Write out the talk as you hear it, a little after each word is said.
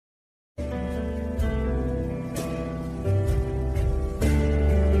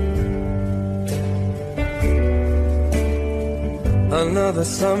Another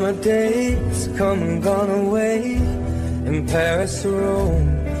summer day's come and gone away. In Paris or Rome,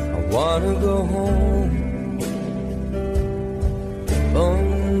 I wanna go home. Oh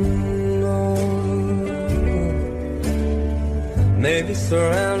no. Maybe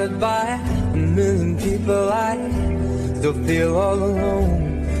surrounded by a million people, I still feel all alone.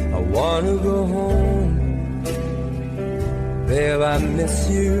 I wanna go home. Babe, I miss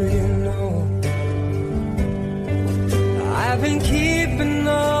you, you know. I've been keeping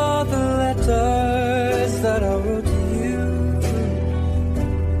all the letters that I wrote to you,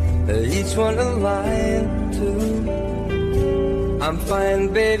 each one a line too. I'm fine,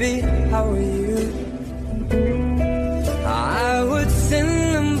 baby, how are you? I would send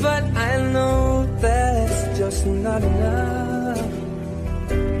them, but I know that's just not enough.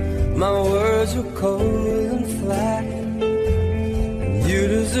 My words were cold and flat, and you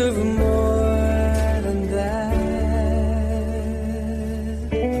deserve more than that.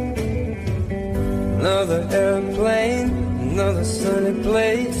 Another airplane, another sunny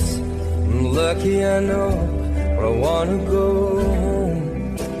place. I'm lucky, I know, but I wanna go home.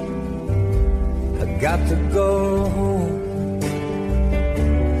 I got to go home.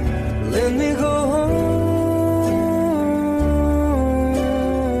 Let me go home.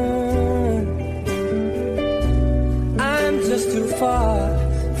 I'm just too far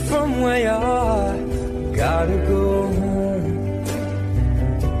from where you are. Gotta go home.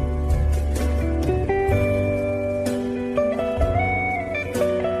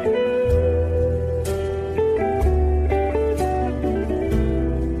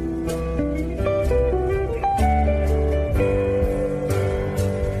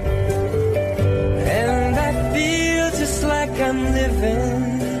 I'm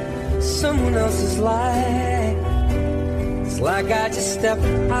living someone else's life. It's like I just stepped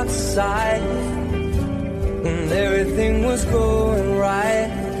outside and everything was going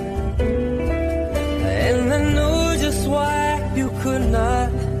right. And I know just why you could not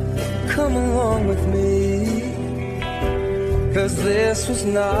come along with me, 'cause this was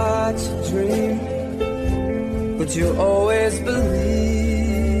not your dream, but you always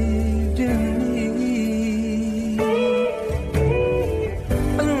believed in me.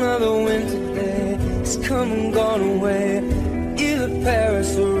 Another winter day has come and gone away, either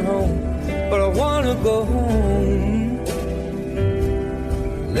Paris or Rome, but I wanna go home.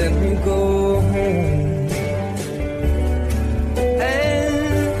 Let me go home. And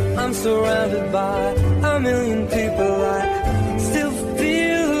I'm surrounded by a million people, I still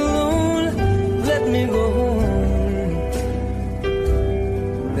feel alone. Let me go home.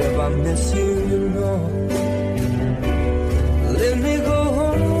 If I miss you, you know. Let me go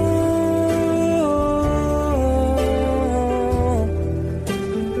home.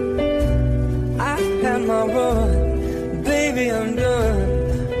 I've had my run, baby, I'm done.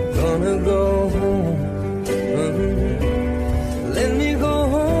 Gonna go home. Let me go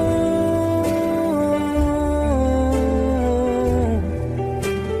home.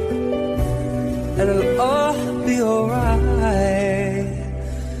 And it'll all be alright.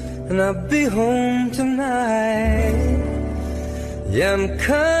 And I'll be home tonight. Yeah, I'm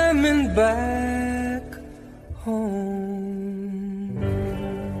coming back home.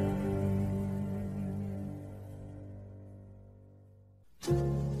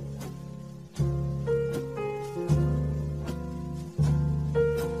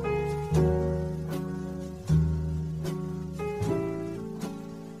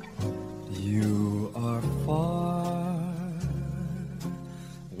 You are far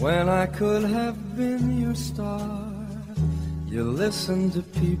when I could have been your star. You listen to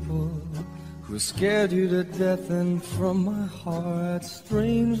people who scared you to death, and from my heart,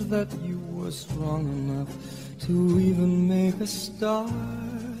 strange that you were strong enough to even make a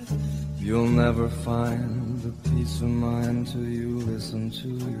start. You'll never find the peace of mind till you listen to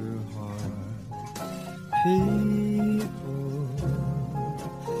your heart. People,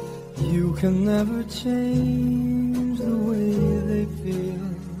 you can never change the way they feel.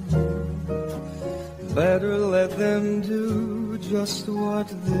 Better let them do just what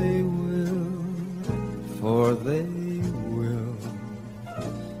they will, for they will.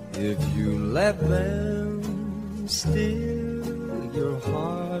 If you let them steal your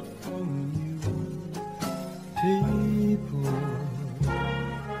heart from you, people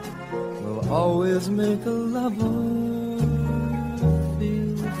will always make a lover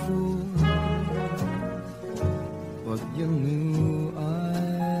feel a fool. But you knew I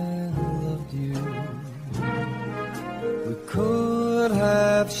loved you. We could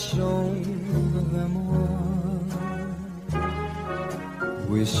have shown them all.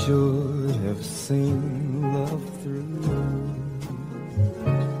 We should have seen love through.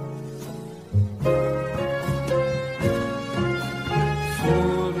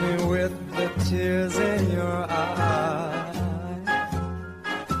 fooled me with the tears in your eyes,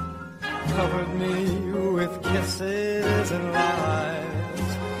 covered me with kisses and lies.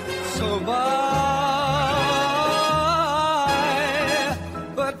 So bye,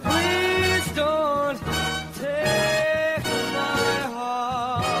 but please don't take my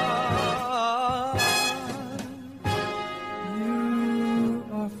heart. You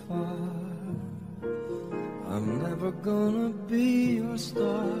are far, I'm never gonna be your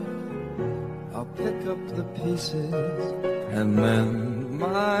star. I'll pick up the pieces and mend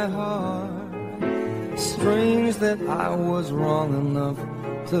my heart. Strange that I was wrong enough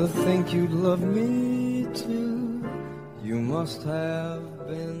to think you'd love me too. You must have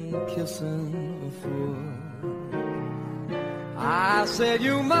been kissing a fool. I said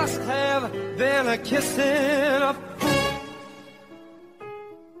you must have been a kissing a fool.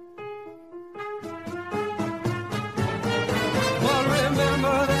 But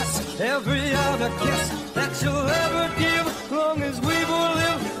remember this, every other kiss that you'll ever give, long as we will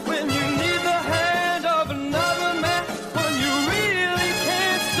live. When you need the hand of another man, when you really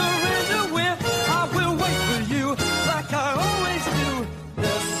can't surrender, when I will wait for you like I always do.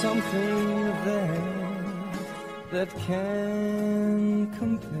 There's something there that can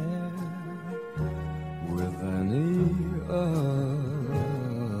compare with any other.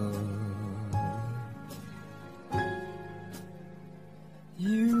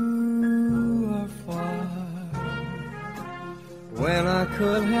 You are far when I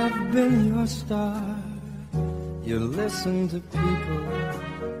could have been your star. You listened to people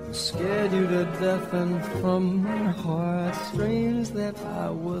who scared you to death, and from my heart, strange that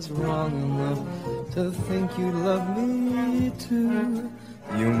I was wrong enough to think you loved me too.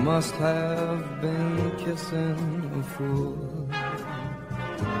 You must have been kissing a fool.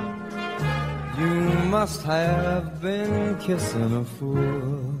 You must have been kissing a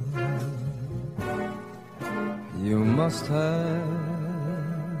fool. You must have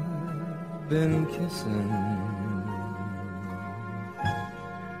been kissing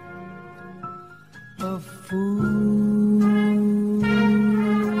a fool.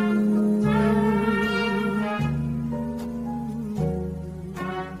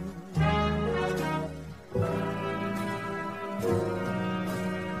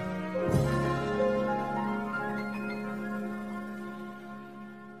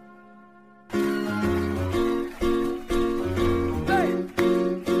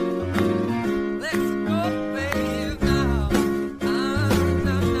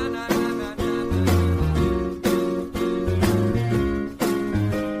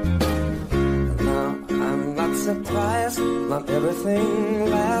 Not everything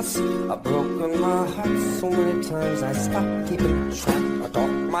lasts. I've broken my heart so many times I stopped keeping track. I talk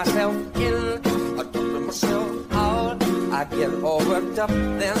myself in, I talk myself out. I get all worked up,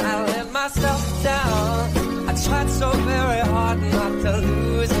 then I let myself down. I tried so very hard not to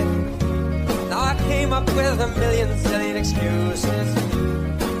lose it. Now I came up with a million silly excuses.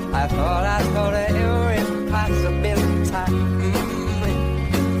 I thought I'd go to every possibility.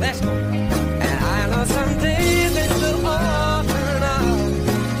 Let's go. And I know some days it will all turn out.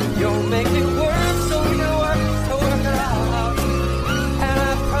 You'll make it work, so you work to work it out. And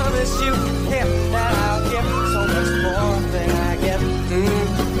I promise you, Kim, that I'll give so much more than I get.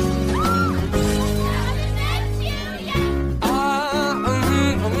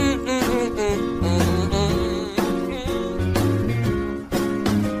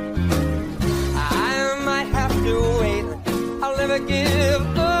 I might have to wait. I'll never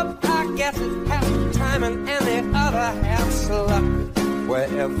give up. I guess it's half time and the other half's luck.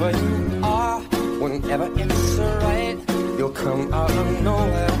 Wherever you are, whenever it's right, you'll come out of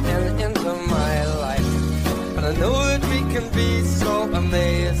nowhere and into my life. But I know that we can be so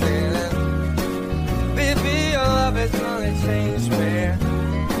amazing. Baby, your love has only changed me,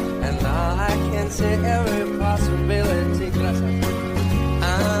 and now I can see every possibility.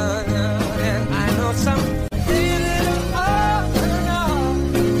 And I know someday it'll all turn out.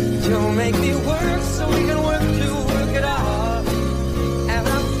 You'll make me work so we can work to work it out. And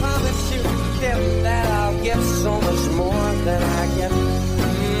I promise you, Kim, that I'll get so much more than I get.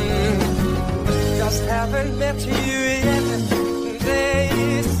 Just haven't met you yet.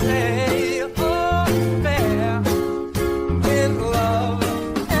 They say, oh, fair in love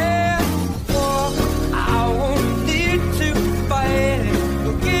and war. I won't need to fight it.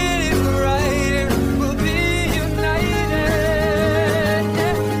 We'll get it right. We'll be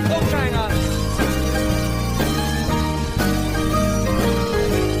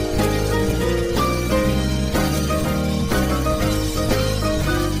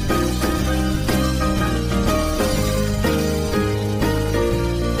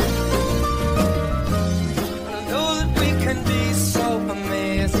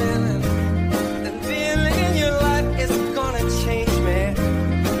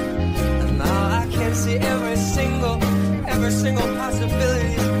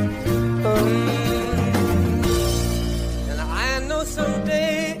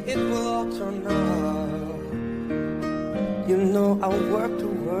know I'll work to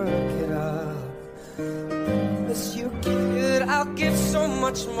work it out. Miss you, kid, I'll give so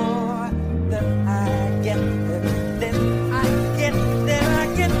much more than I get, than I get, than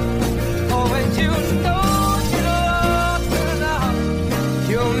I get. Oh, and you know you'll open up.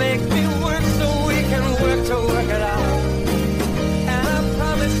 You'll make me work so we can work to work it out. And I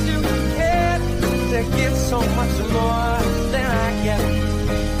promise you, kid, to give so much more than I get.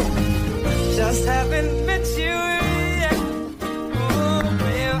 Just haven't met you yet. Oh,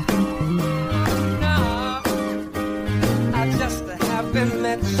 babe. No, I just haven't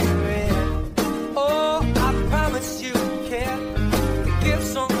met you yet. Oh, I promise you, kid, to give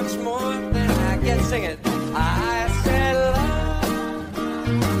so much more than I get. Sing it. I said love.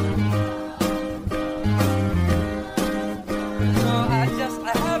 No, I just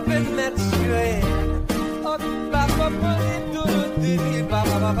haven't met you yet. Oh,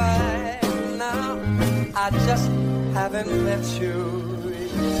 now I just haven't met you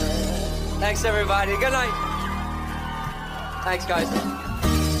yet. Thanks, everybody. Good night. Thanks, guys.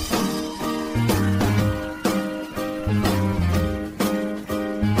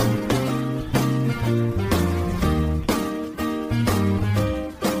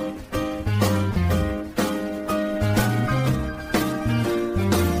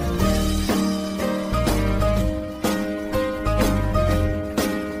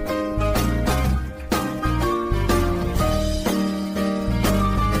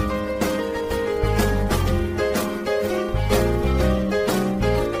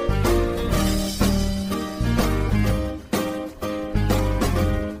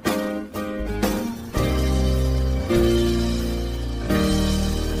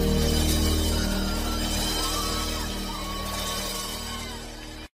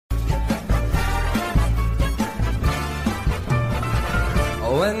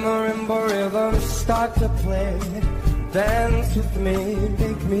 When marimba rhythms start to play, dance with me,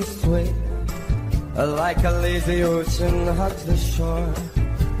 make me sway. Like a lazy ocean hugs the shore,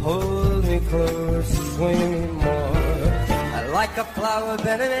 hold me close, swing me more. Like a flower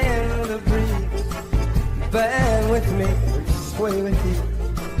bending in the breeze, bend with me, sway with you.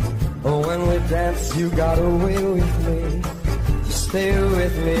 Oh, when we dance, you got away with me. Stay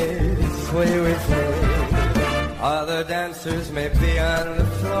with me, sway with me. Other dancers may be on the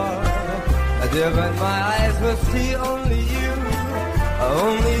floor, but my eyes will see only you.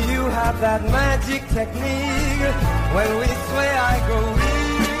 Only you have that magic technique. When we sway, I go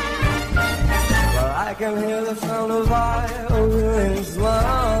weak. Well, I can hear the sound of violins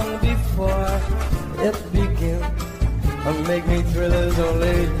long before it begins. And make me thrill as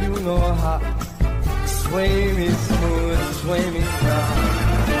only you know how. Sway me smooth, sway me down.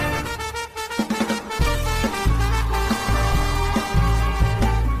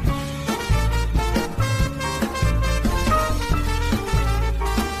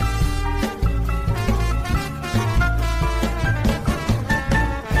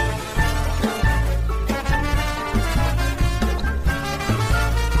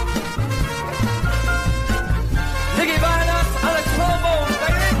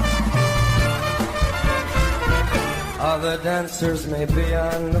 Other dancers may be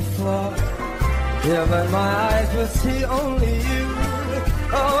on the floor, yeah, but my eyes will see only you.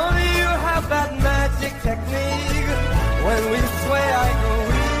 Only you have that magic technique. When we sway, I go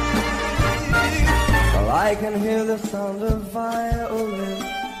weak. Well, I can hear the sound of violin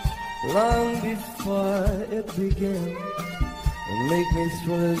long before it begins. And make me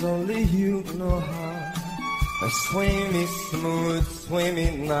thrill as only you know how. Sway me smooth, sway me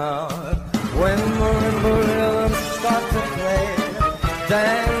now. When marimba rhythms start to play,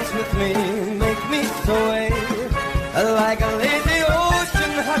 dance with me, make me sway. Like a lazy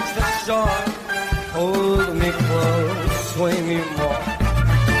ocean hugs the shore, hold me close, sway me more.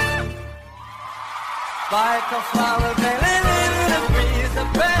 Like a flower bending in the breeze,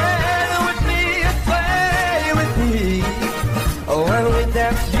 bend with me, sway with me. Oh, when we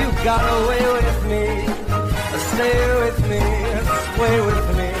dance, you got away with me. Stay with me, sway with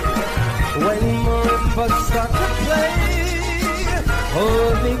me. When marimbas start to play,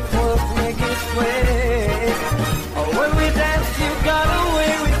 hold me close, make me sway. Oh, when we dance, you got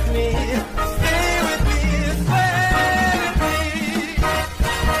away with me. Stay with me, sway with me.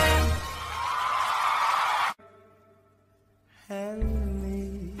 Hand me,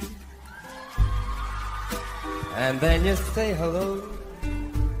 and then you say hello,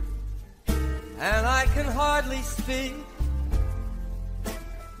 and I can hardly speak.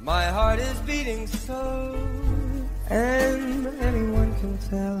 My heart is beating so, and anyone can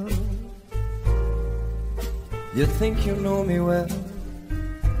tell. You think you know me well,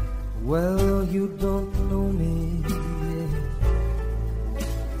 well, you don't know me.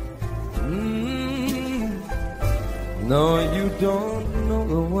 No, you don't know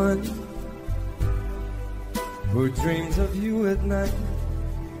the one who dreams of you at night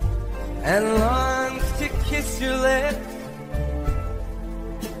and longs to kiss your lips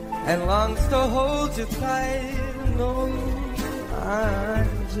and longs to hold you tight. No, I'm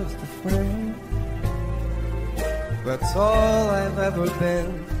just a friend. That's all I've ever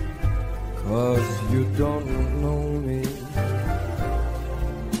been, 'cause you don't know me.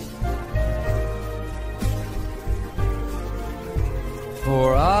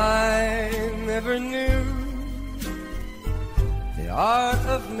 For I never knew the art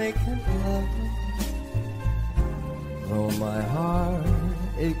of making love, though my heart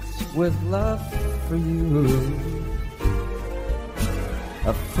aches with love for you.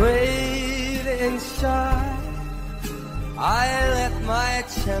 Afraid and shy, I let my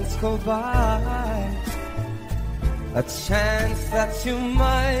chance go by, a chance that you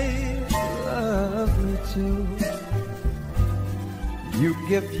might love me too. You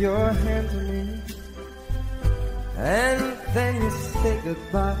give your hand to me, and then you say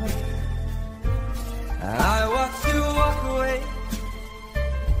goodbye, and I watch you walk away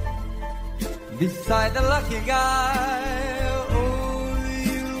beside the lucky guy. Oh,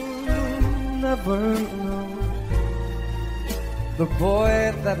 you never know the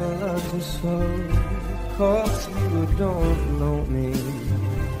boy that loves you so, 'cause you don't know me.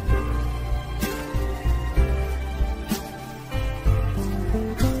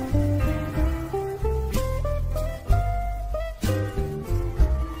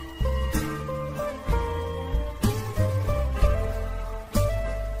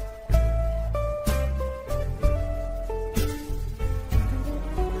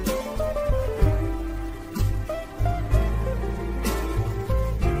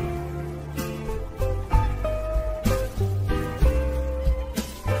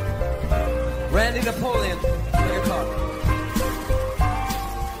 Napoleon, your car.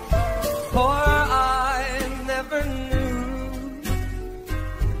 For I never knew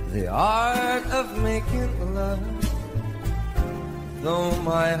the art of making love, though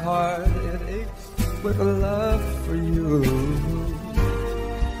my heart it aches with love for you.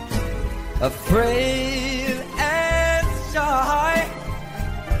 Afraid and shy,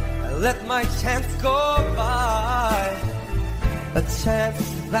 I let my chance go by, a chance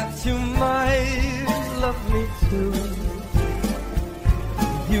that you might love me too.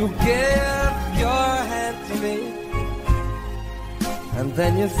 You give your hand to me, and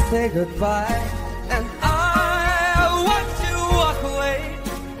then you say goodbye, and I watch you walk away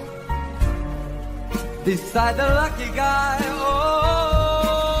beside the lucky guy.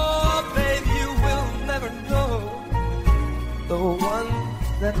 Oh, babe, you will never know the one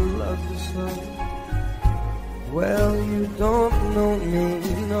that loves you so. Well, you don't know me,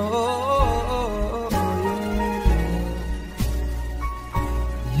 no.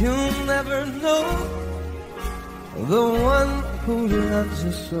 You never know the one who loves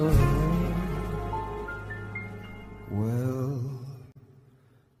you so. Well,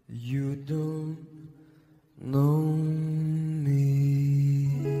 you don't know me.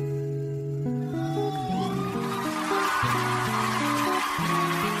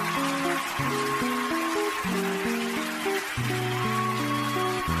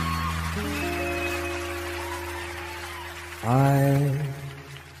 I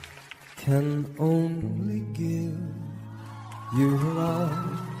can only give you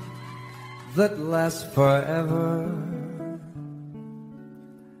love that lasts forever,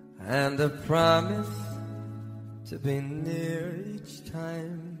 and a promise to be near each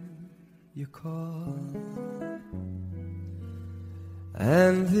time you call.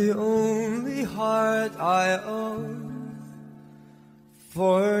 And the only heart I own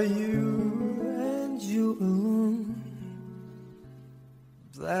for you and you alone,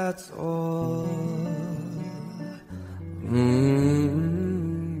 that's all.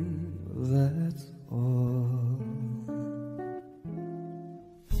 That's all.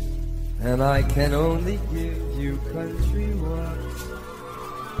 And I can only give you country walks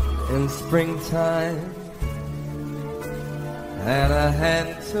in springtime, and a hand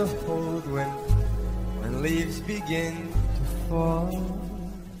to hold when leaves begin to fall,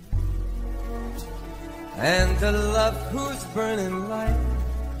 and a love whose burning light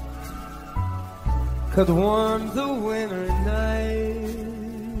could warm the winter night.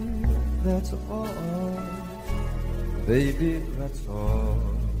 That's all, baby, that's all.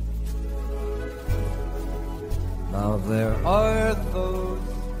 Now there are those,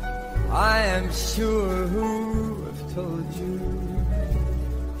 I am sure, who have told you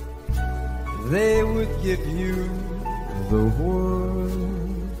they would give you the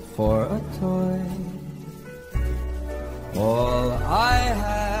world for a toy. All I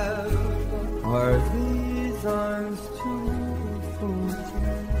have are these arms to fold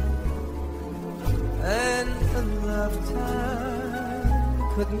you, and a lifetime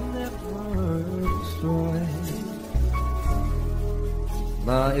could never destroy.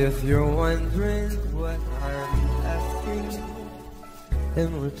 Now if you're wondering what I'm asking in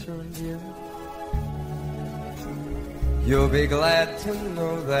return, dear, you'll be glad to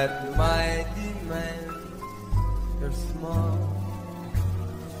know that my demands are small.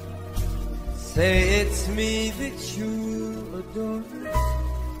 Say it's me that you adore,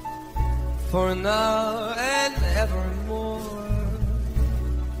 for now and evermore.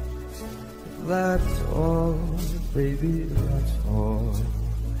 That's all, baby, that's all.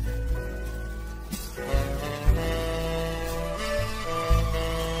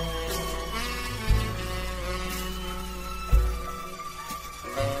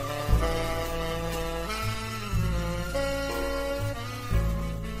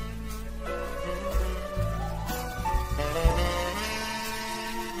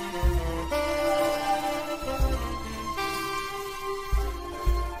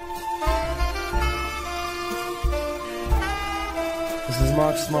 This is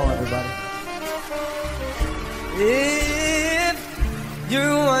Mark Small, everybody. If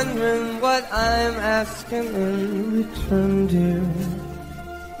you're wondering what I'm asking in return, dear,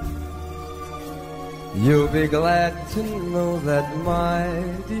 you'll be glad to know that my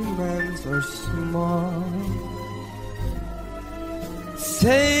demands are small.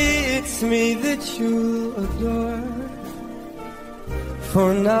 Say it's me that you adore,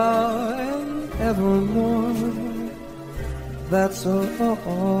 for now and evermore. That's all.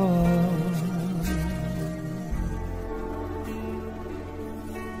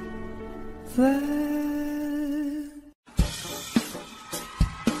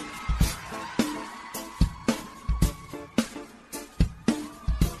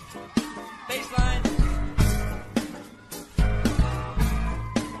 Baseline.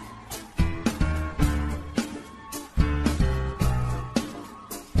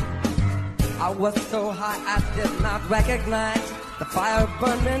 I was so high I did not recognize the fire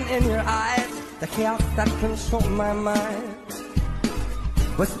burning in your eyes, the chaos that controlled my mind.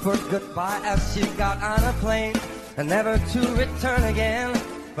 Whispered goodbye as she got on a plane, and never to return again,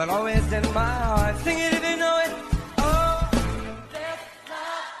 but always in my heart. Sing it if you know it. Oh, this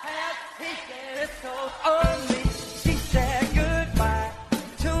love has taken its toll on me. She said goodbye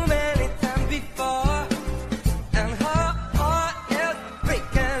too many times before, and her heart is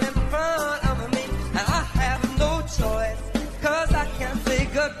breaking in front of me, and I have no choice, 'cause I can't say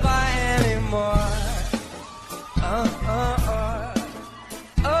goodbye anymore.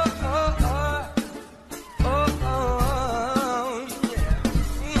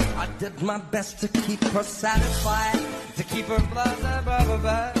 Did my best to keep her satisfied, to keep her blah blah blah blah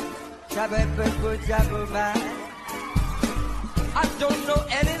blah. I don't know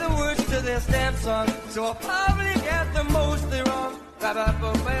any of the words to this damn song, so I'll probably get them mostly wrong. But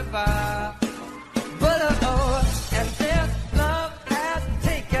and this love has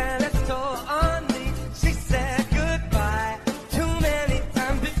taken its toll on me. She said goodbye too many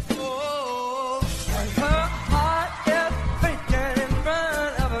times before, and her heart is breaking in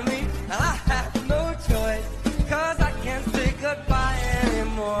front of me. I have no choice, 'cause I can't say goodbye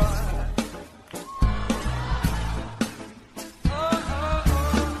anymore. Oh, oh,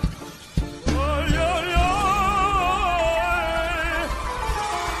 oh. Oh, yeah, yeah.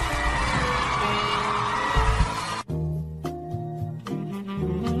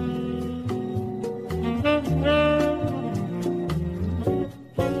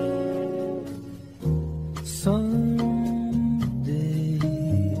 Someday,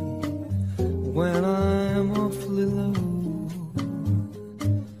 when I'm awfully low,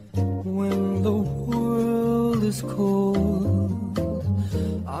 when the world is cold,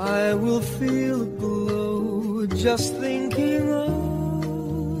 I will feel a glow just thinking of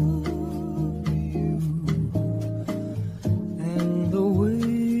you and the way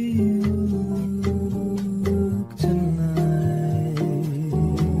you look tonight.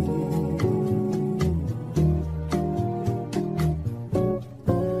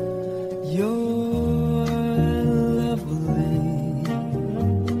 You're lovely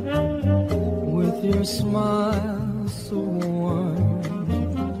with your smile so warm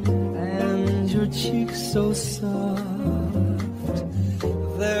and your cheeks so soft.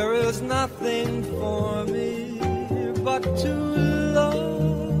 There is nothing for me but to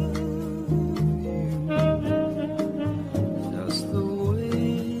love you, just the way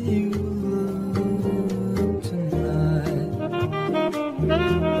you look tonight.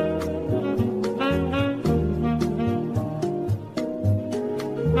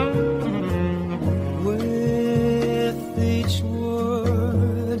 With each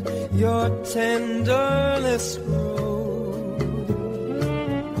word, your tenderness grows,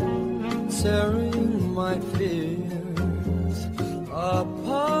 tearing my fears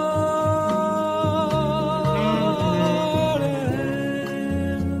apart.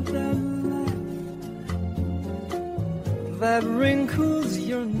 And that laugh that wrinkles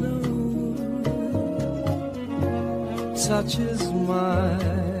your nose touches my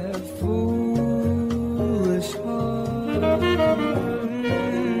foolish heart.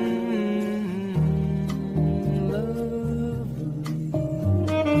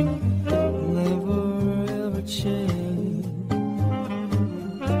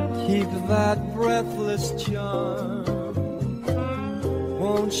 That breathless charm,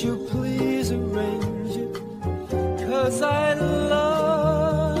 won't you please arrange it? 'Cause I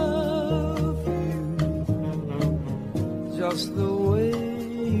love you just the way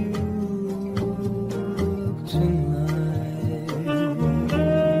you look tonight.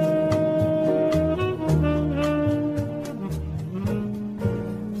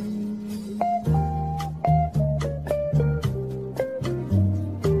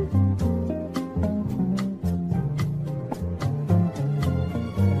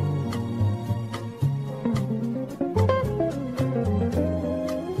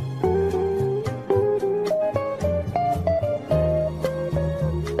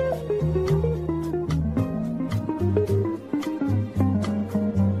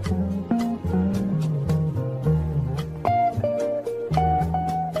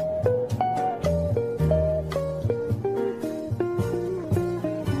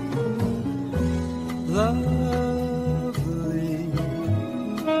 Lovely,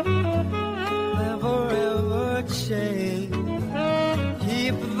 never ever change.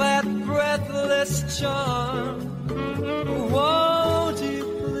 Keep that breathless charm. Won't you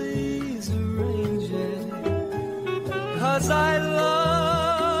please arrange it? 'Cause I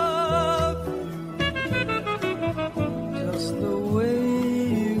love you just the way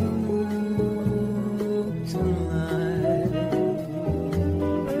you look tonight.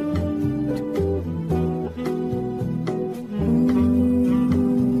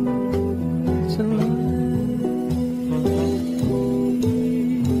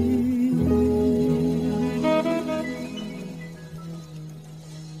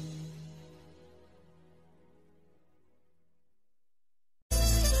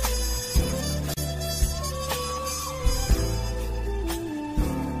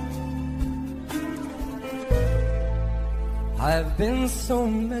 I've been so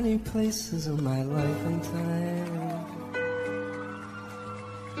many places in my life and time.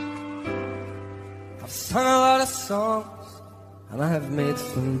 I've sung a lot of songs and I have made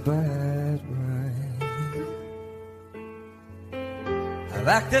some bad rhymes. I've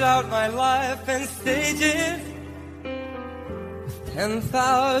acted out my life in stages with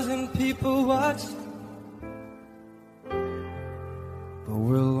 10,000 people watching. But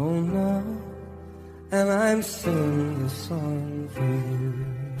we're alone now, and I'm singing this song for you.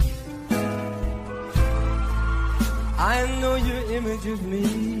 I know your image of me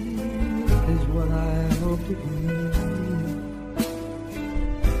is what I hope to be.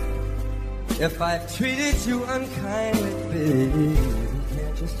 If I've treated you unkindly, baby, you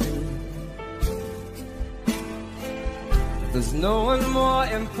can't just hear. There's no one more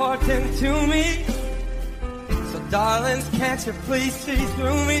important to me, so darlings, can't you please see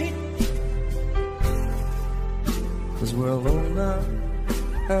through me? 'Cause we're alone now,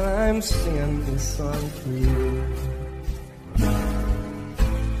 and I'm singing this song for you.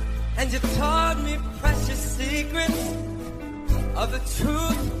 And you taught me precious secrets of the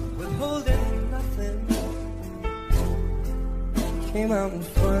truth, withholding nothing. Came out in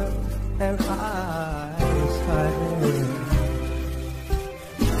front, and I was hiding.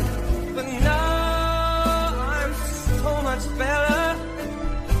 But now I'm so much better.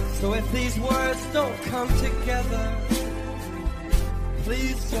 So if these words don't come together,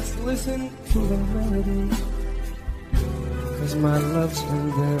 please just listen to the melody. 'Cause my love's in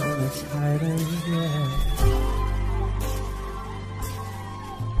there and it's hiding, yeah.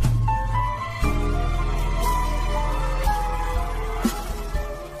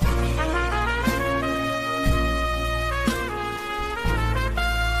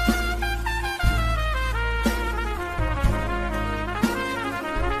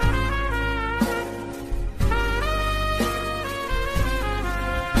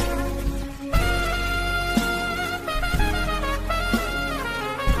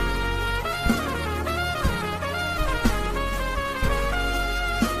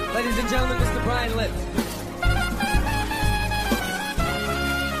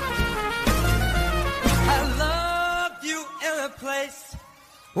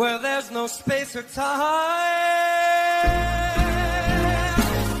 where there's no space or time.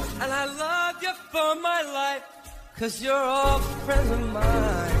 And I love you for my life, 'cause you're all friends of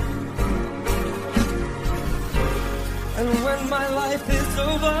mine. And when my life is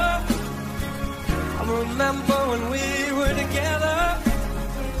over, I'll remember when we were together.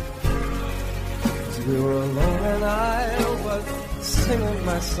 'Cause we were alone and I was singing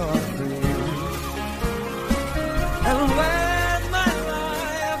my song for you. And when my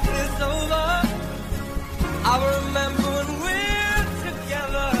life is over, I'll remember when we're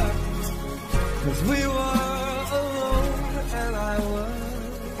together. 'Cause we were alone and I was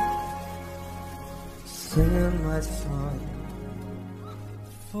singing my song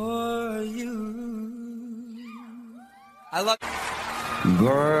for you. I love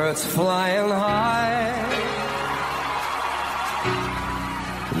birds flying high.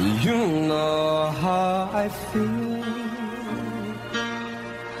 You know how I feel.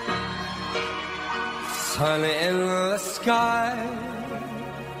 Sun in the sky.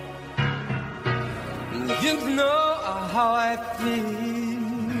 You know how I feel.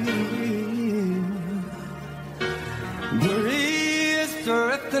 Breeze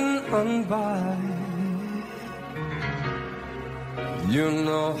drifting on by. You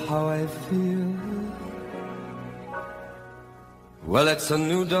know how I feel. Well, it's a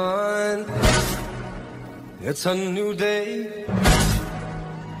new dawn. It's a new day.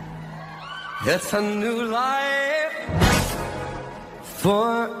 It's a new life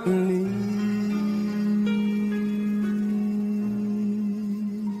for me.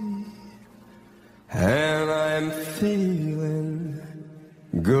 And I'm feeling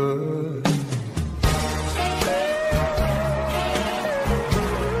good.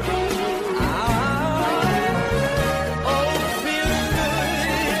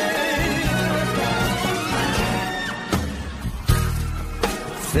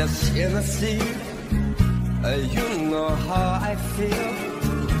 Fish in the sea, you know how I feel.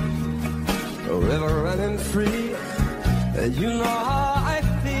 A river running free, you know how I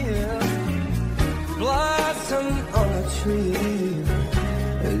feel. Blossom on a tree,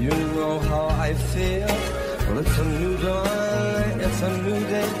 you know how I feel. Well, it's a new dawn, it's a new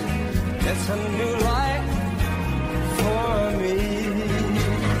day, it's a new life for me.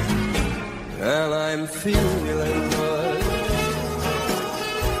 And I'm feeling good.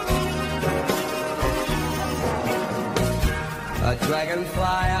 A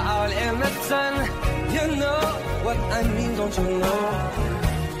dragonfly out in the sun, you know what I mean, don't you know?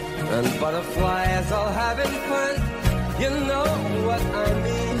 And butterflies all having fun, you know what I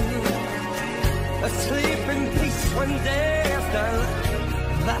mean. Asleep in peace when day is done,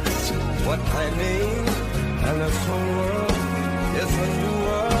 that's what I mean. And this whole world is a new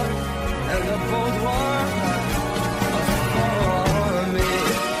world, and the bold world for me.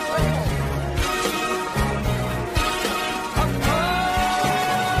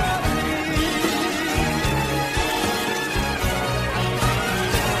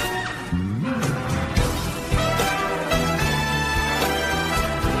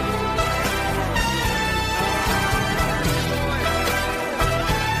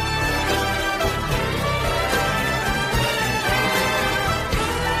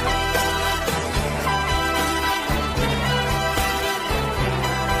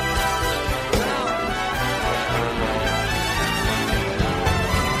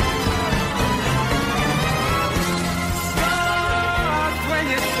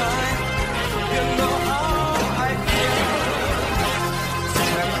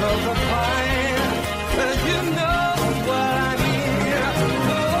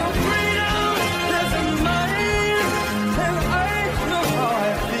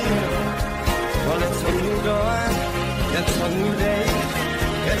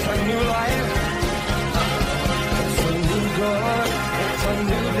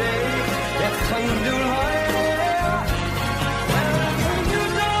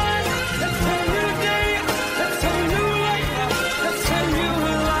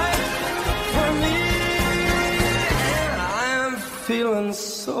 Feeling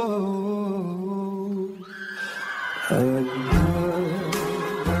so good.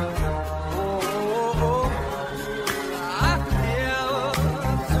 I feel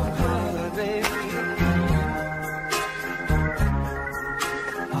so good, baby.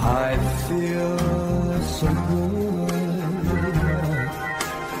 I feel so good.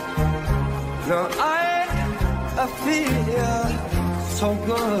 No, I feel so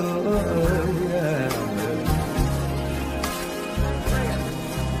good. Yeah.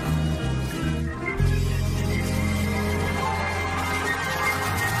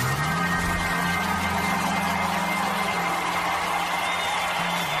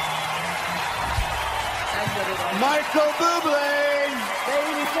 Michael Buble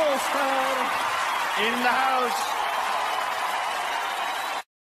Baby Foster. in the house.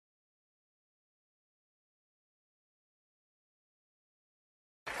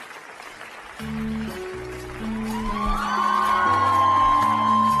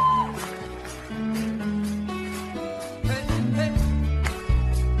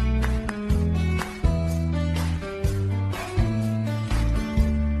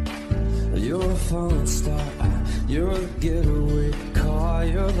 You're a falling star, you're a getaway car,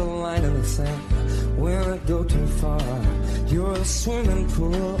 you're the line in the sand when I go too far. You're a swimming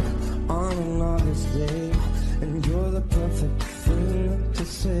pool on an August day, and you're the perfect thing to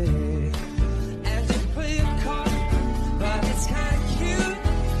say. And you play a card, but it's kinda cute.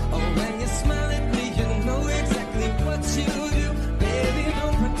 Oh, when you smile at me, you know exactly what you do. Baby,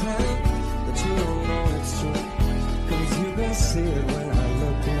 don't pretend that you don't know it's true, 'cause you can see it when I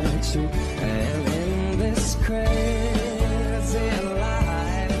look at you. And in this crazy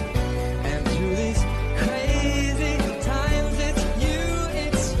life, and through these crazy times, it's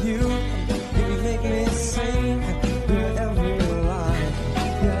you. You make me sing. You're every line,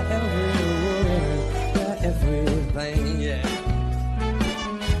 you're every word, you're everything, yeah.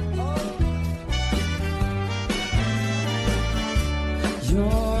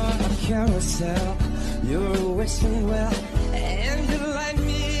 You're a carousel, you're a wishing well, and you like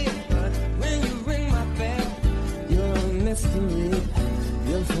me. But when you ring my bell, you're a mystery.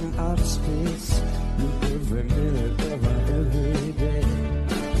 You're from outer space, you're every minute of my everyday.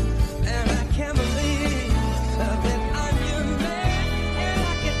 And I can't believe that I'm your man, and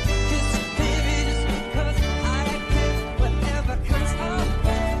I can kiss you, baby, just because I can. Whatever comes our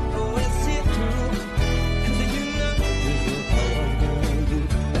way, always see it through, 'cause you know this is all I'm gonna do.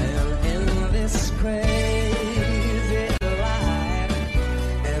 And in this crazy life,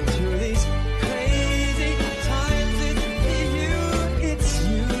 and through these crazy times, it's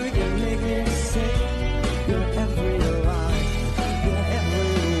you, you make me sing. You're every line, you're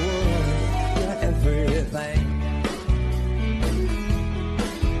every word, you're everything.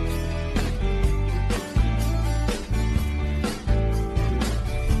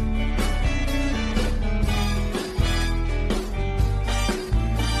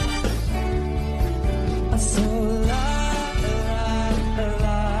 So la la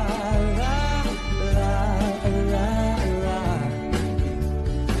la la la la la.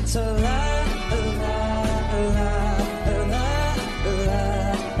 So la la la la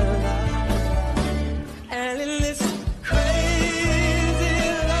la la. And in this crazy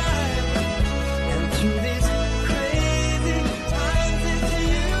life, and through these crazy times,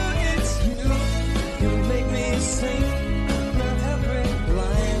 it's you. You make me sing. You're every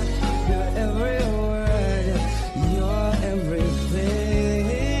line, you're every word, you're everything.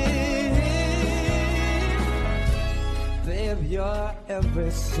 Babe, you're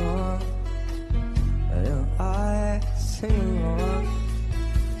every song, and I sing along,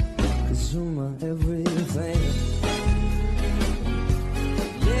 'cause you're my everything.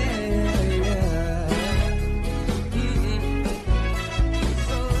 Yeah, yeah.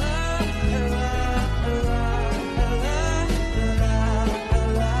 So la la la la la la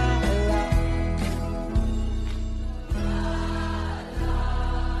la.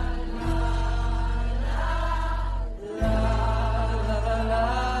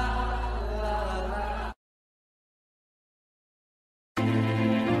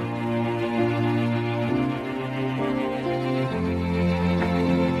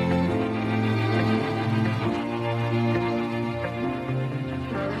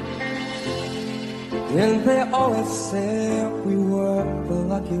 And they always say we were the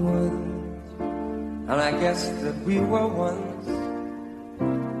lucky ones, and I guess that we were once,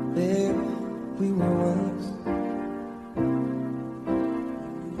 babe, we were once.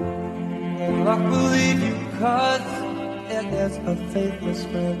 And luck will leave you 'cause it is a faithless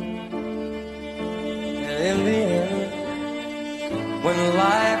friend. And in the end, when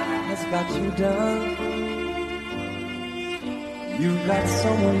life has got you down, you've got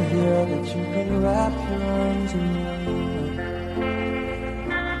someone here that you can wrap your arms around.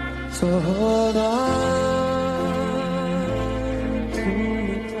 So hold on to me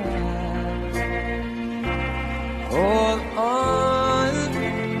tight. Hold on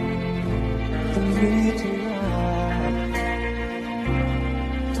to me tonight.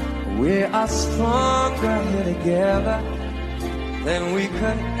 We are stronger here together than we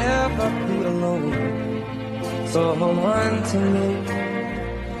could ever be alone. So hold on to me,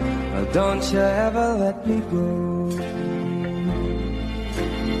 don't you ever let me go.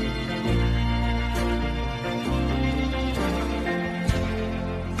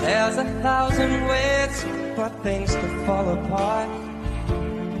 There's 1,000 ways for things to fall apart,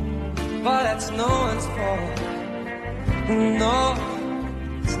 but it's no one's fault. No,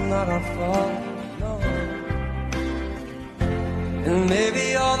 it's not our fault, no. And maybe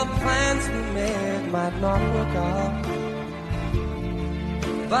all the plans we made might not work out,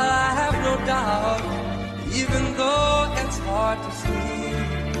 but I have no doubt, even though it's hard to see,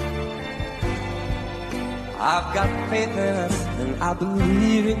 I've got faith in us, and I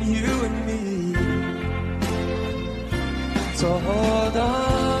believe in you and me. So hold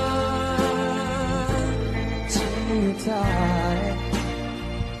on to me tight.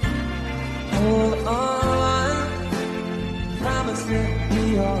 Hold on, promise it'll be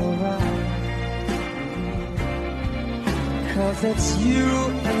alright. 'Cause it's you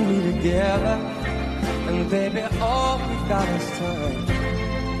and me together, and baby, all we've got is time.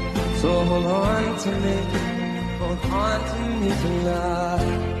 So hold on to me, hold on to me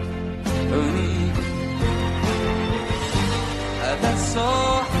tonight. There's so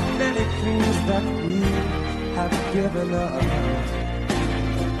many things that we have given up.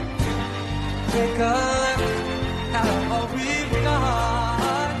 Take a look at all we've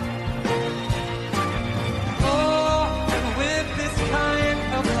got. Oh, and with this kind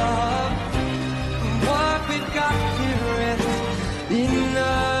of love, what we've got here is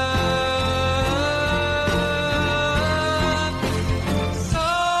enough. So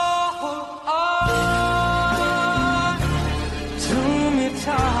hold on to me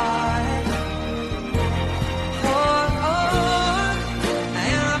tight. Hold on,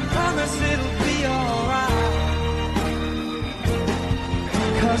 and I promise it'll be alright.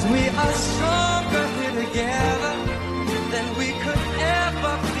 'Cause we are stronger here together than we could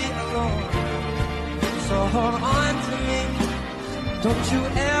ever be alone. So hold on to me, don't you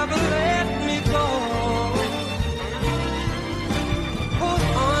ever let me go. Hold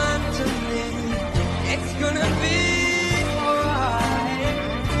on to me, it's gonna be alright.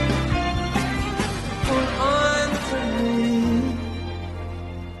 Hold on to me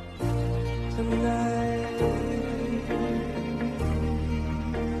tonight.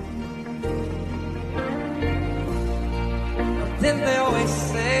 Didn't they always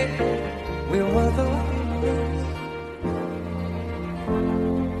say we were the ones?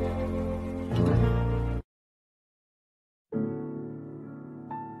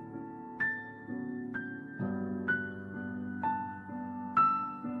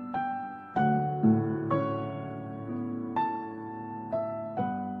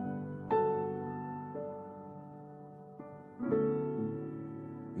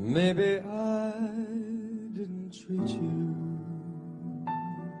 Maybe I didn't treat you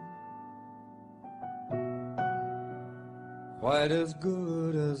quite as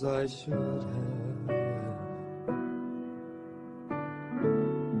good as I should have.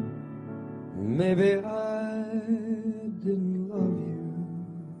 Maybe I didn't love you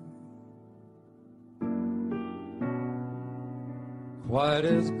quite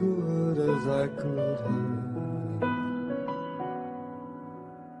as good as I could have.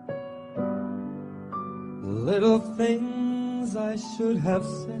 Little things I should have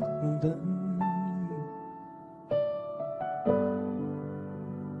said and done,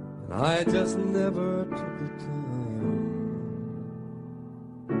 and I just never took the time.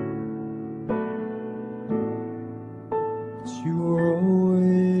 But you were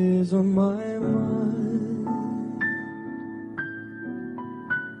always on my mind.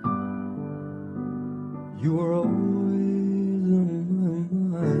 You were always on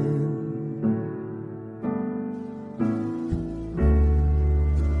my mind.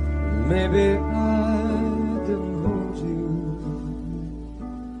 Maybe I didn't hold you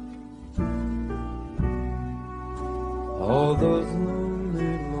all those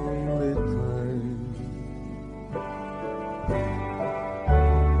lonely, lonely times,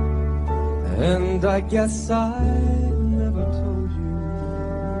 and I guess I never told you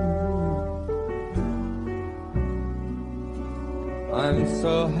I'm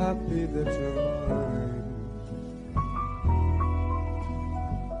so happy that you're mine.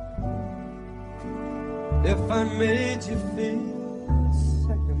 If I made you feel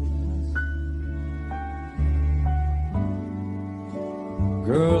second class,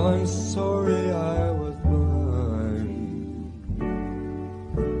 girl, I'm sorry I was blind.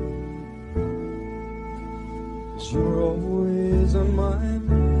 'Cause you're always on my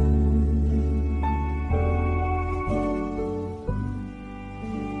mind.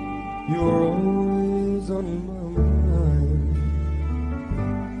 You're always on my mind.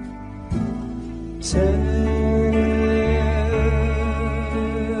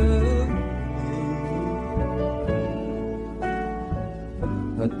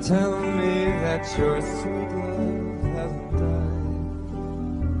 Tell me that your sweet love hasn't died.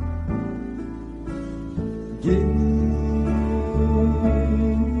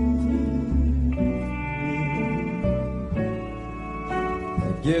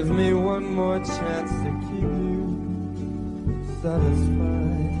 Give me one more chance to keep you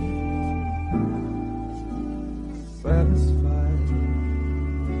satisfied. Satisfied.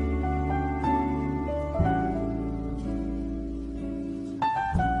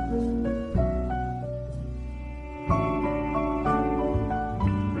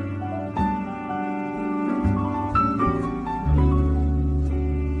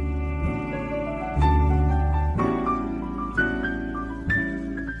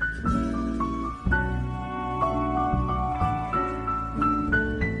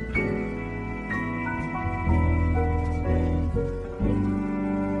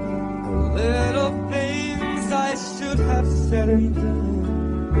 Said and done,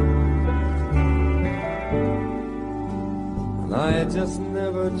 and I just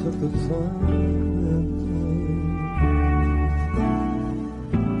never took the time.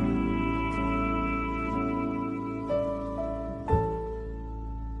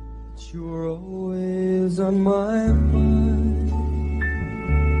 But you were always on my mind.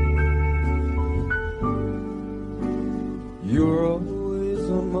 You were always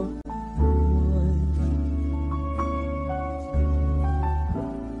on my mind.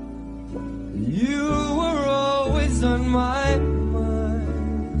 You were always on my mind.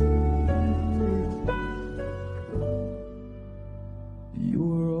 You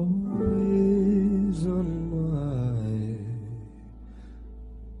were always on my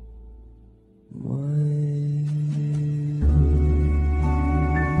mind.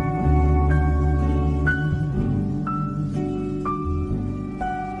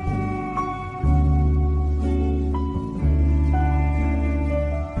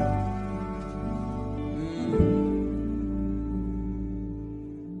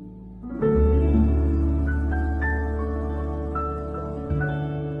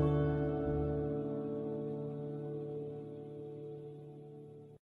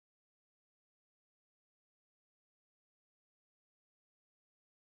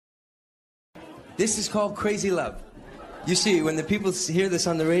 This is called Crazy Love. You see, when the people hear this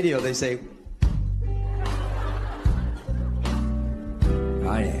on the radio, they say,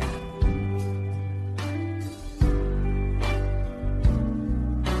 oh yeah.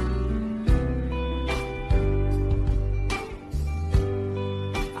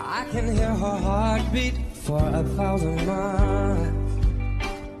 I can hear her heartbeat for 1,000 miles,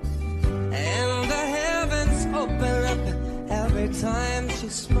 and the heavens open up every time she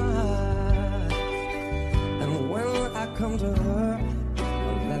smiles. And when I come to her,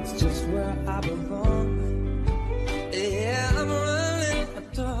 well, that's just where I belong. Yeah, I'm running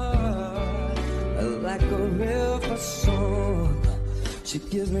to her like a river song. She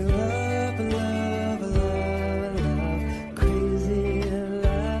gives me love, love, love, love, crazy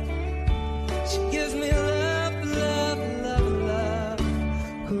love. She gives me love, love, love, love,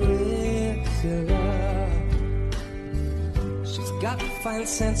 crazy love. She's got a fine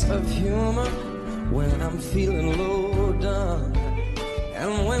sense of humor when I'm feeling low down,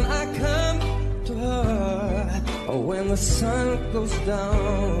 and when I come to her, or when the sun goes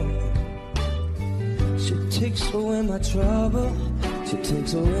down, she takes away my trouble, she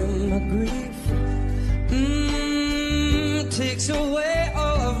takes away my grief, takes away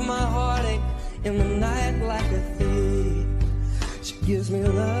all of my heartache in the night like a thief. She gives me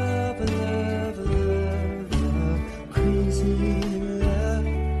love, love, love, love, crazy love.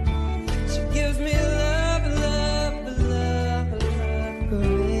 She gives me love, love, love, love,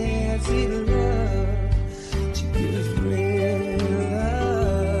 crazy love. She gives me love,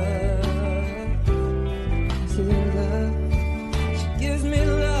 crazy love. She gives me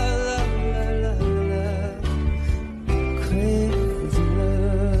love, love, love, love, crazy love.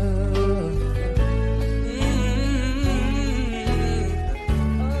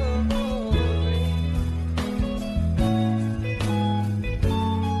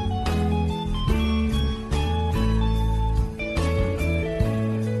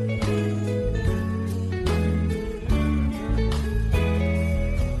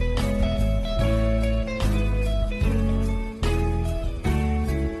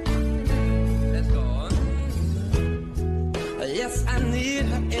 Yes, I need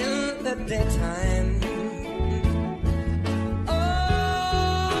her in the daytime.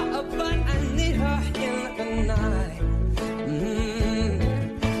 Oh, but I need her in the night.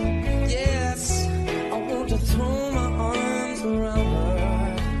 Yes, I want to throw my arms around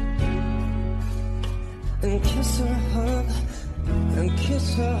her and kiss her, hug and kiss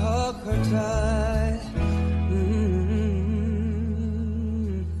kiss her, hug her tight.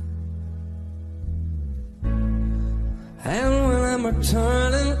 And when I'm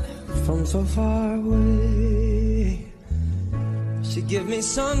returning from so far away, she give me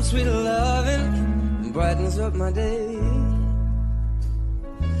some sweet loving, brightens up my day.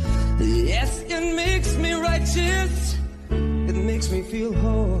 Yes, it makes me righteous, it makes me feel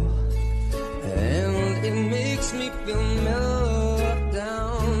whole, and it makes me feel mellow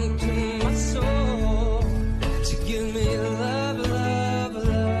down to my soul. She give me love, love,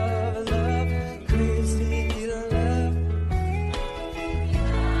 love, love, crazy love.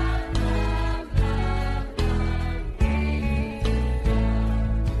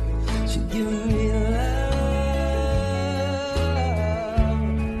 She give me love,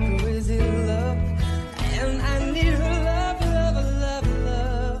 crazy love, and I need her love, love, love,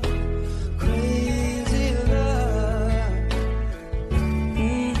 love, crazy love.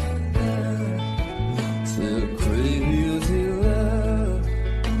 So crazy love,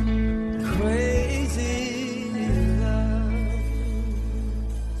 crazy love.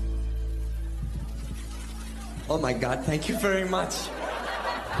 Oh my God, thank you very much.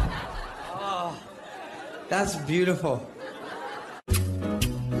 Oh, that's beautiful.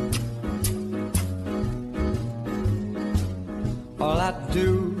 All I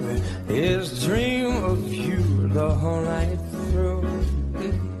do is dream of you the whole night through.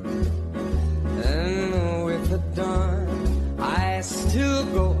 And with the dawn, I still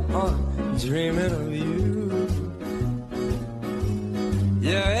go on dreaming of you.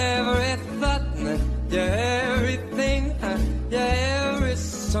 You're every thought, you're everything, you're every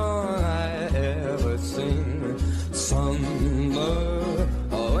song I ever sing. Summer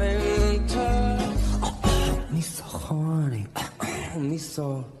or winter, me so horny, me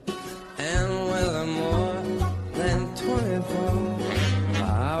so. And with more than 24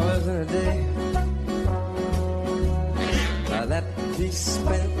 hours in a day that we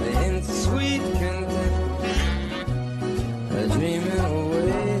spent in sweet content, dreaming away.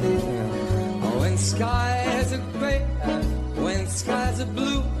 When skies are gray, when skies are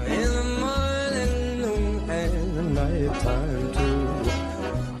blue, in the morning, noon, and the night time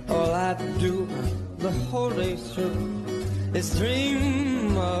too. All I do the whole day through is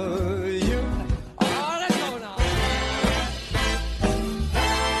dream of you. Oh, let's go now.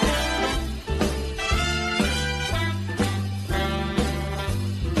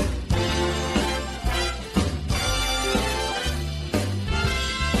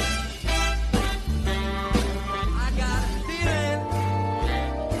 I got a feeling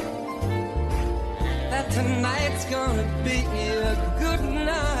that tonight's gonna be a good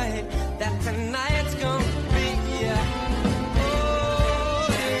night. That tonight's gonna be oh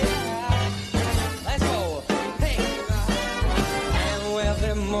yeah. Let's go. Hey. And we'll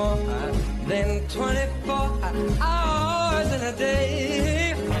be more than 24 hours in a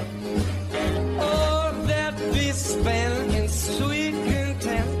day. Oh, that we spend in sweet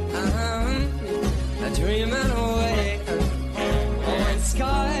content, dreaming away. When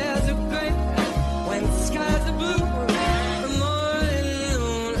skies are gray, when skies are blue, the morning,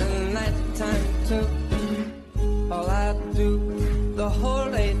 noon, and nighttime too. All I do the whole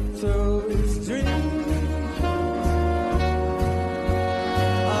day through is dream.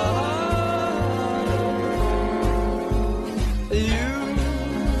 You.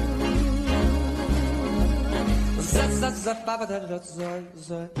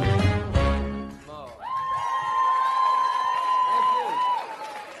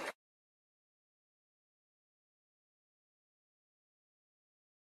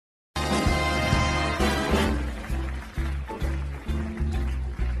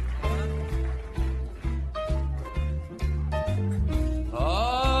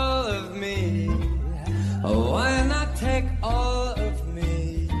 All of me, why not take all of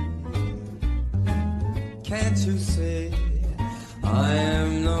me? Can't you see I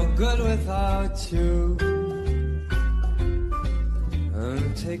am no good without you?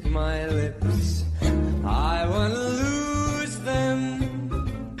 Take my lips, I wanna lose them.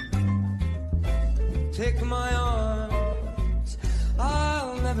 Take my arms,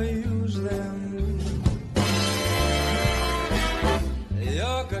 I'll never use them.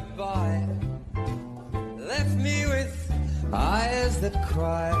 Your goodbye left me with eyes that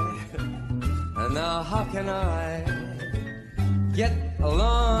cry. And now how can I get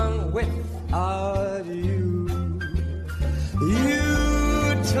along without you? You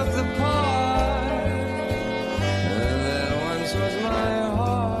took the part that once was my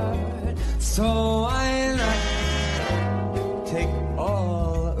heart. So why not take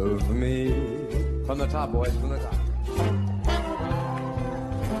all of me? From the top, boys, from the top.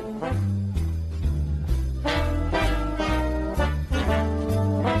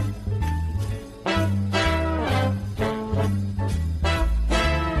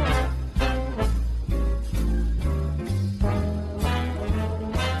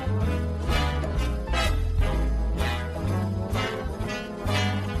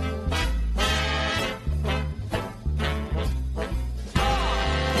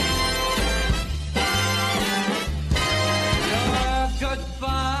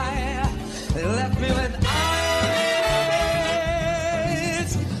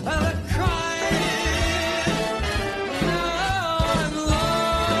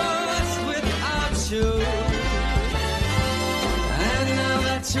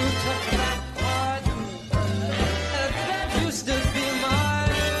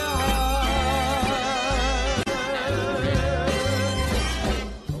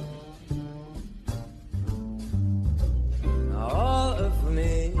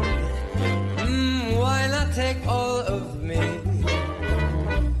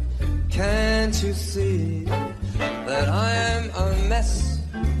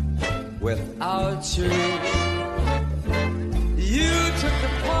 without you. You took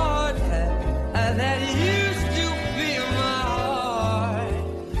the part that used to be my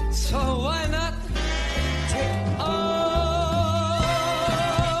heart. So why not take all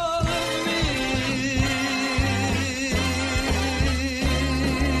of me?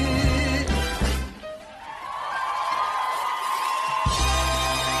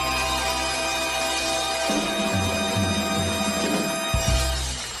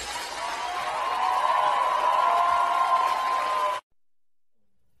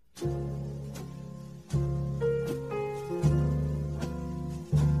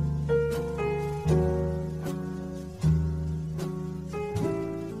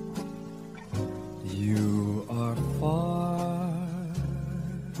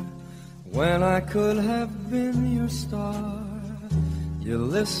 When I could have been your star, you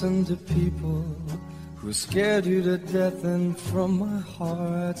listened to people who scared you to death, and from my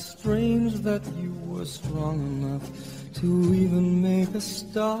heart, strange that you were strong enough to even make a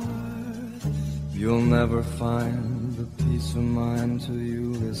start. You'll never find the peace of mind till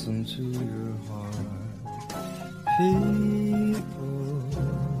you listen to your heart. People,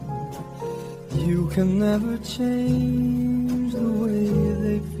 you can never change the way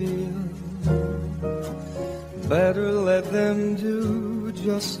they feel. Better let them do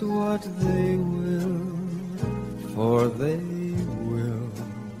just what they will, for they will.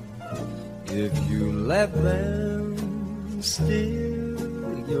 If you let them steal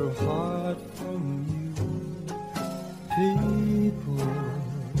your heart from you, people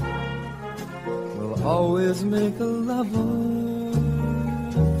will always make a lover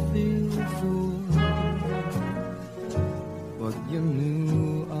feel a fool. But you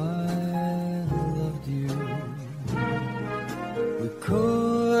knew I loved you. We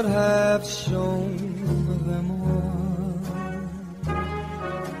could have shown them all.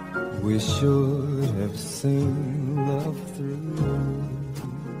 We should have seen love through.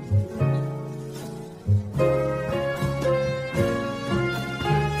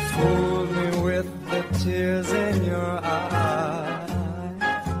 Fooled me with the tears in your eyes,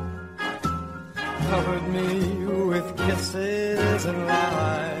 covered me with kisses and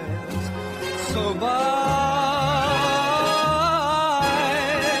lies. So bye,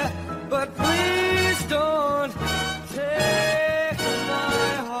 but please don't take my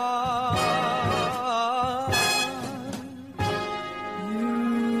heart.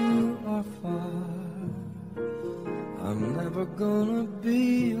 You are far, I'm never gonna be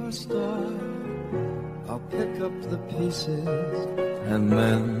your star. I'll pick up the pieces and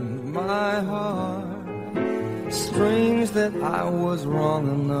mend my heart. Strange that I was wrong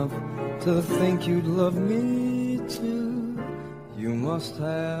enough to think you'd love me too. You must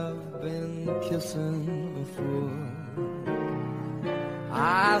have been kissing a fool.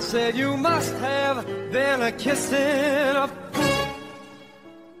 I said you must have been a kissing a fool.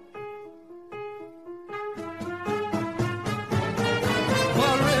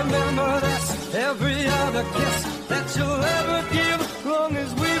 But remember this, every other kiss that you'll ever give, long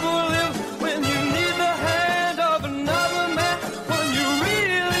as we will live. When you need the hand of another man, when you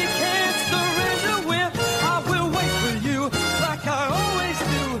really can't surrender with, I will wait for you like I always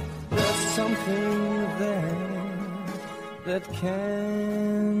do. There's something there that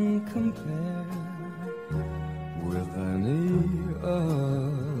can compare with any other.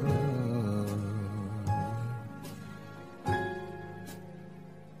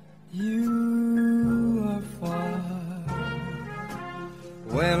 You are far,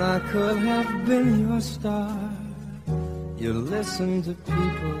 when I could have been your star. You listened to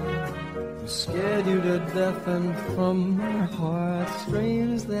people who scared you to death, and from my heart,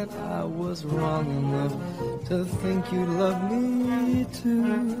 strange that I was wrong enough to think you loved me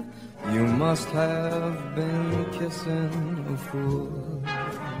too. You must have been kissing a fool.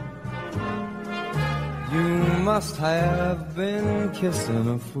 You must have been kissing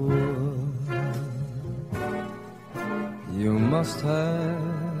a fool. You must have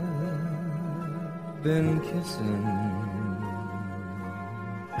been kissing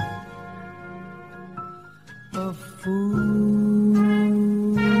a fool.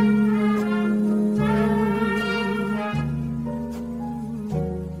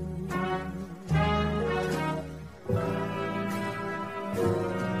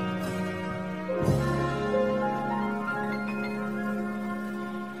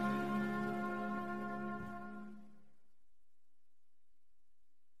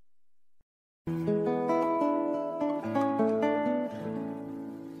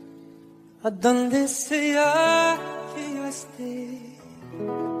 ¿A dónde sea que yo esté?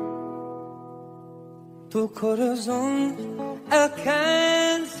 Tu corazón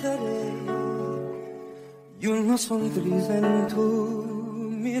alcanzaré. una sonrisa en tu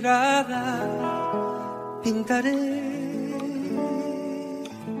mirada pintaré.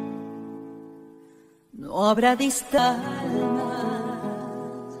 No habrá distancias,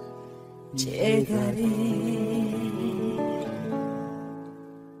 llegaré.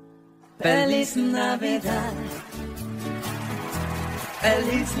 Feliz Navidad,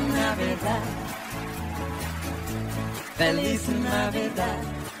 feliz Navidad, feliz Navidad,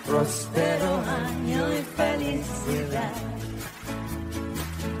 próspero año y felicidad.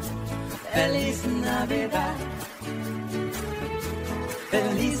 Feliz Navidad,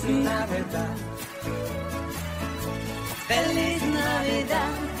 feliz Navidad, feliz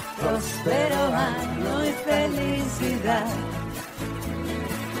Navidad, próspero año y felicidad.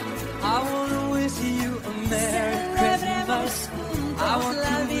 I wanna wish you a Merry Christmas. I want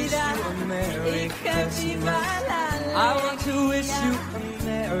to wish you a Merry Christmas. I want to wish you a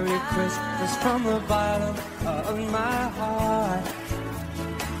Merry Christmas from the bottom of my heart.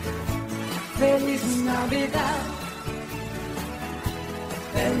 Feliz Navidad,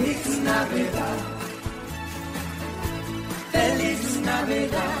 Feliz Navidad, Feliz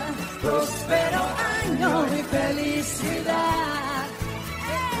Navidad, próspero año y felicidad.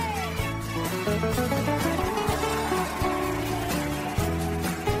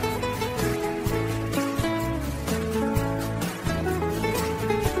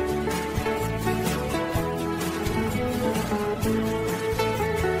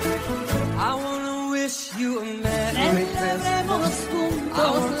 I wanna wish you a Merry Christmas. I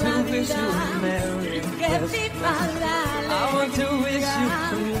want to wish you a Merry Christmas. I want to wish you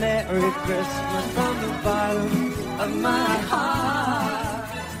a Merry Christmas from the bottom of my heart.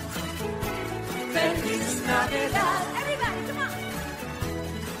 Feliz Navidad. Everybody, come on.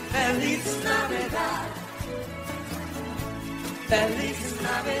 Feliz Navidad. Feliz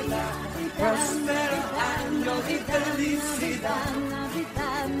Navidad. Próspero año y felicidad.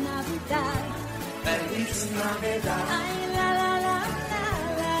 Navidad, Navidad. Feliz Navidad. Ay, la, la, la, la,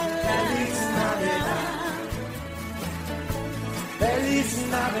 la, la. Feliz Navidad. Feliz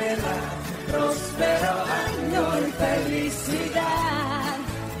Navidad. Próspero año y felicidad.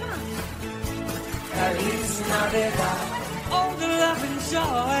 Feliz Navidad. All the love and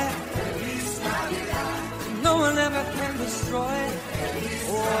joy. Feliz Navidad. No one ever can destroy.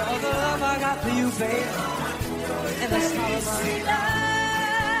 Oh, all the love I got for you, babe. And that's all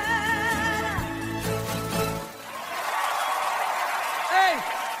Hey!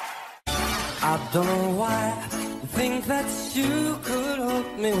 I don't know why I think that you could help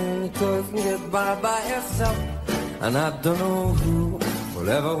me when you couldn't get by yourself. And I don't know who will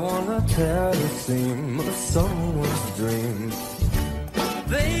ever wanna tell the seam of someone's dream.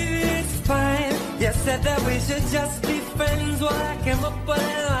 Baby, it's fine. You said that we should just be friends. Well, I came up with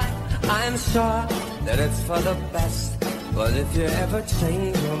a line. I'm sure that it's for the best. But if you ever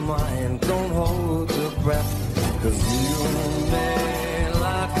change your mind, don't hold your breath. 'Cause you may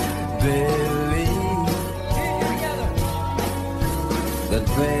not believe that,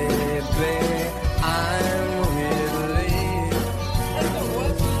 baby, I'm relieved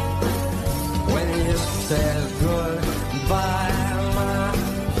when you said goodbye. My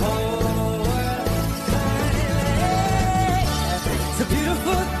whole world silent. It's a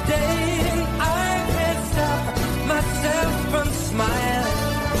beautiful day and I can't stop myself from smiling.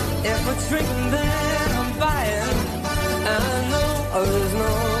 If we're drinking, then I'm buying. And I know there's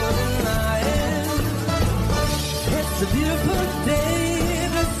no denying. It's a beautiful day.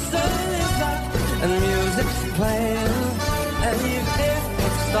 The sun is up and music's playing. And even if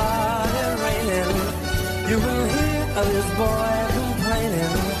it started raining, you will hear this boy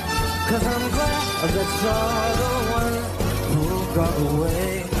complaining. 'Cause I'm glad that you're the one who got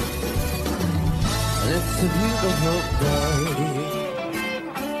away. And it's a beautiful day.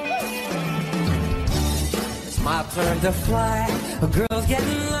 It's my turn to fly. A girl's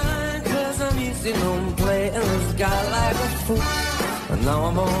getting line 'cause I'm used to don't play in this guy like a fool. And now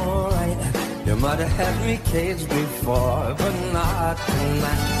I'm alright. You might have had me caged before, but not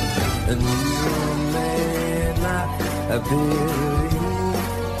tonight. And you may not believe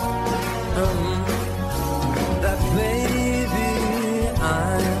that, baby,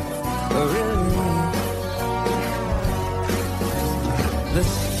 I'm really the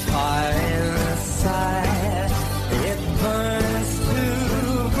fire inside. It burns too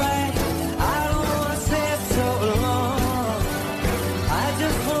bright. I don't wanna stay so long. I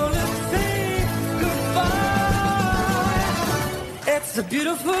just wanna say goodbye. It's a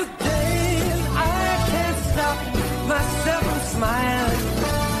beautiful day and I can't stop myself from smiling.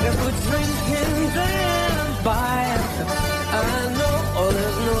 If we're drinking, then I'm buying. I know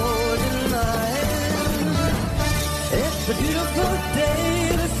there's no denying.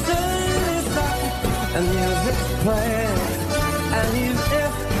 and music's playing, and even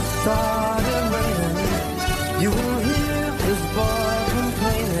if it started raining, you will hear this boy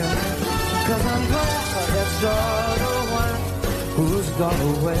complaining, 'cause I'm glad that you're the one who's gone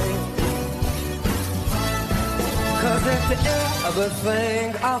away. 'Cause if you ever think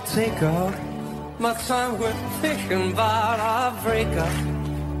I'll take up my time with thinking about our breakup,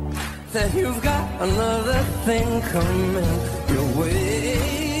 then you've got another thing coming your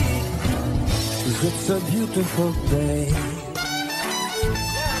way. 'Cause it's a beautiful day.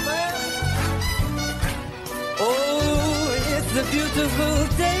 Yeah, man. Oh, it's a beautiful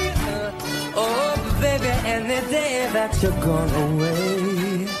day. Oh, baby, any day that you're gone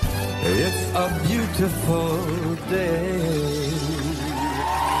away, it's a beautiful day.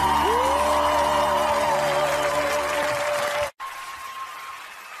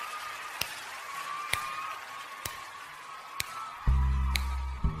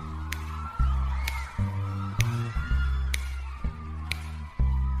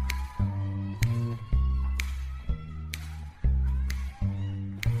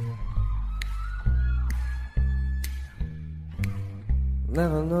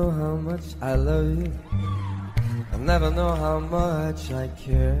 Never know how much I love you. I never know how much I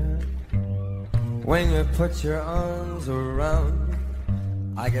care. When you put your arms around me,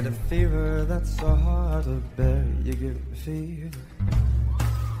 I get a fever that's so hard to bear. You give me fever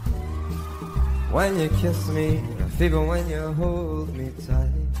when you kiss me, a fever when you hold me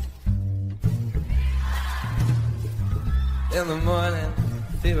tight. In the morning,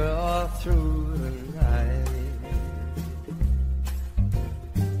 fever all through the night.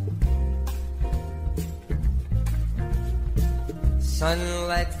 Sun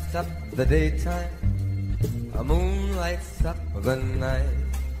lights up the daytime, a moon lights up the night.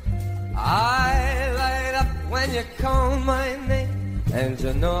 I light up when you call my name, and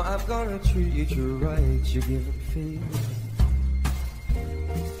you know I'm gonna treat you right. You give me fever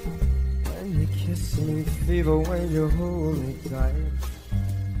when you kiss me, fever when you hold me tight.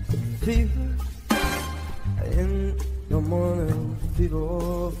 Fever in the morning, fever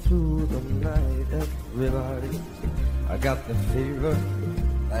all through the night. Everybody, I got the fever,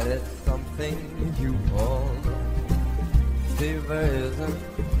 that is something you all know. Fever isn't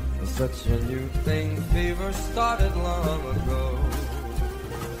such a new thing, fever started long ago.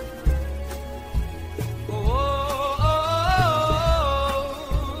 Oh, oh,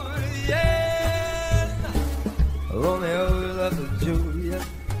 yeah. Romeo loved Juliet,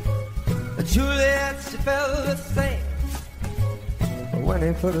 Juliet, she felt the same when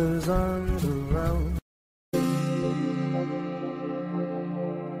he put his arms around.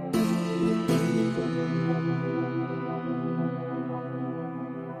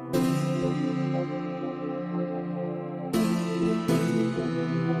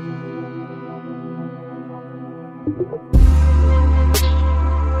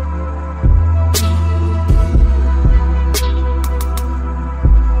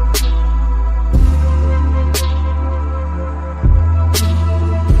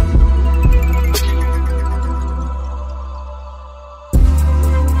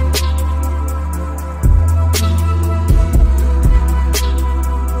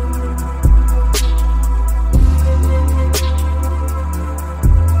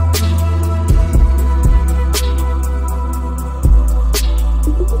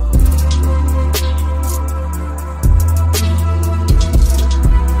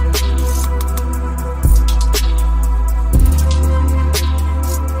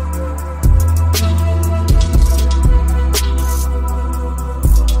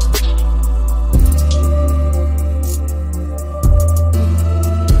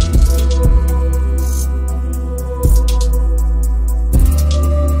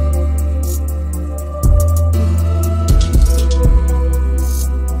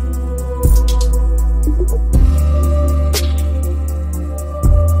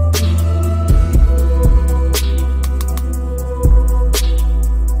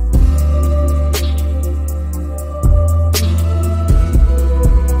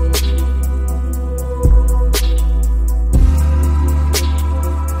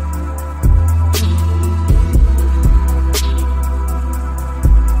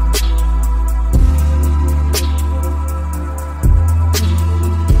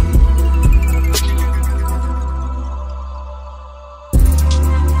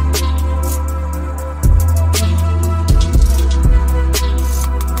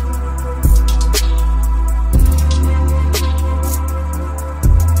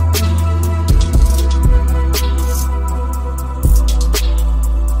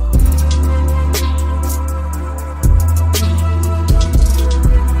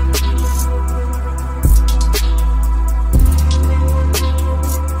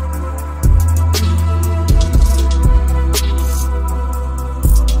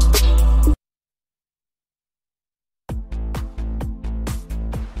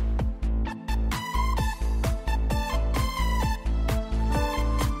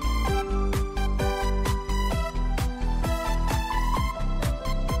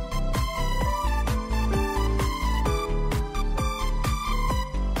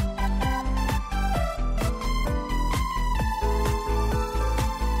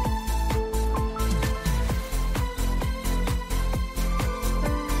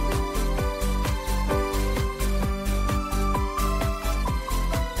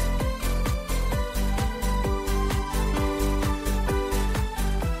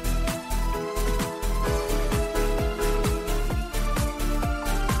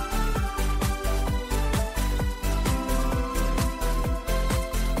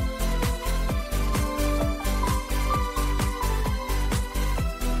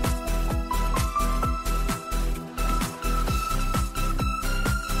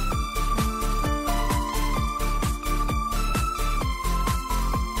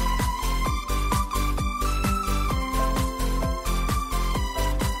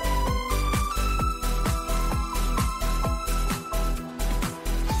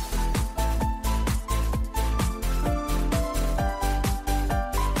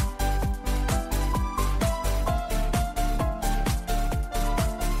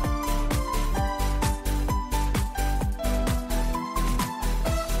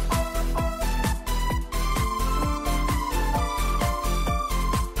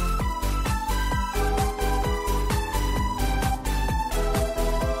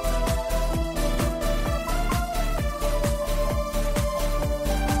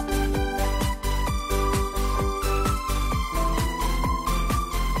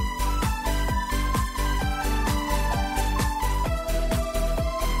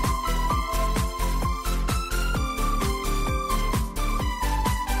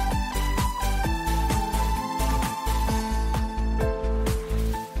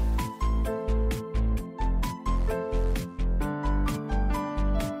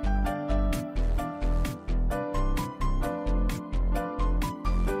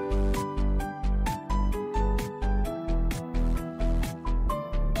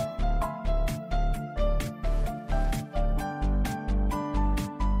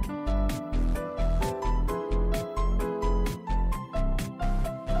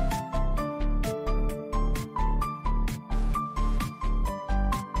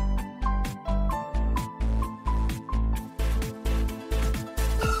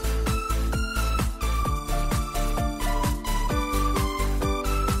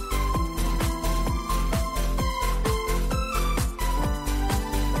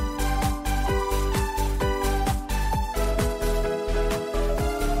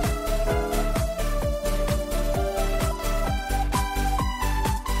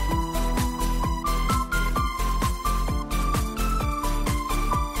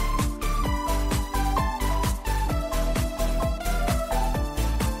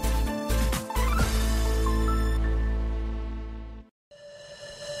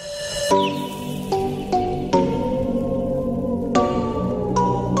 Navidad.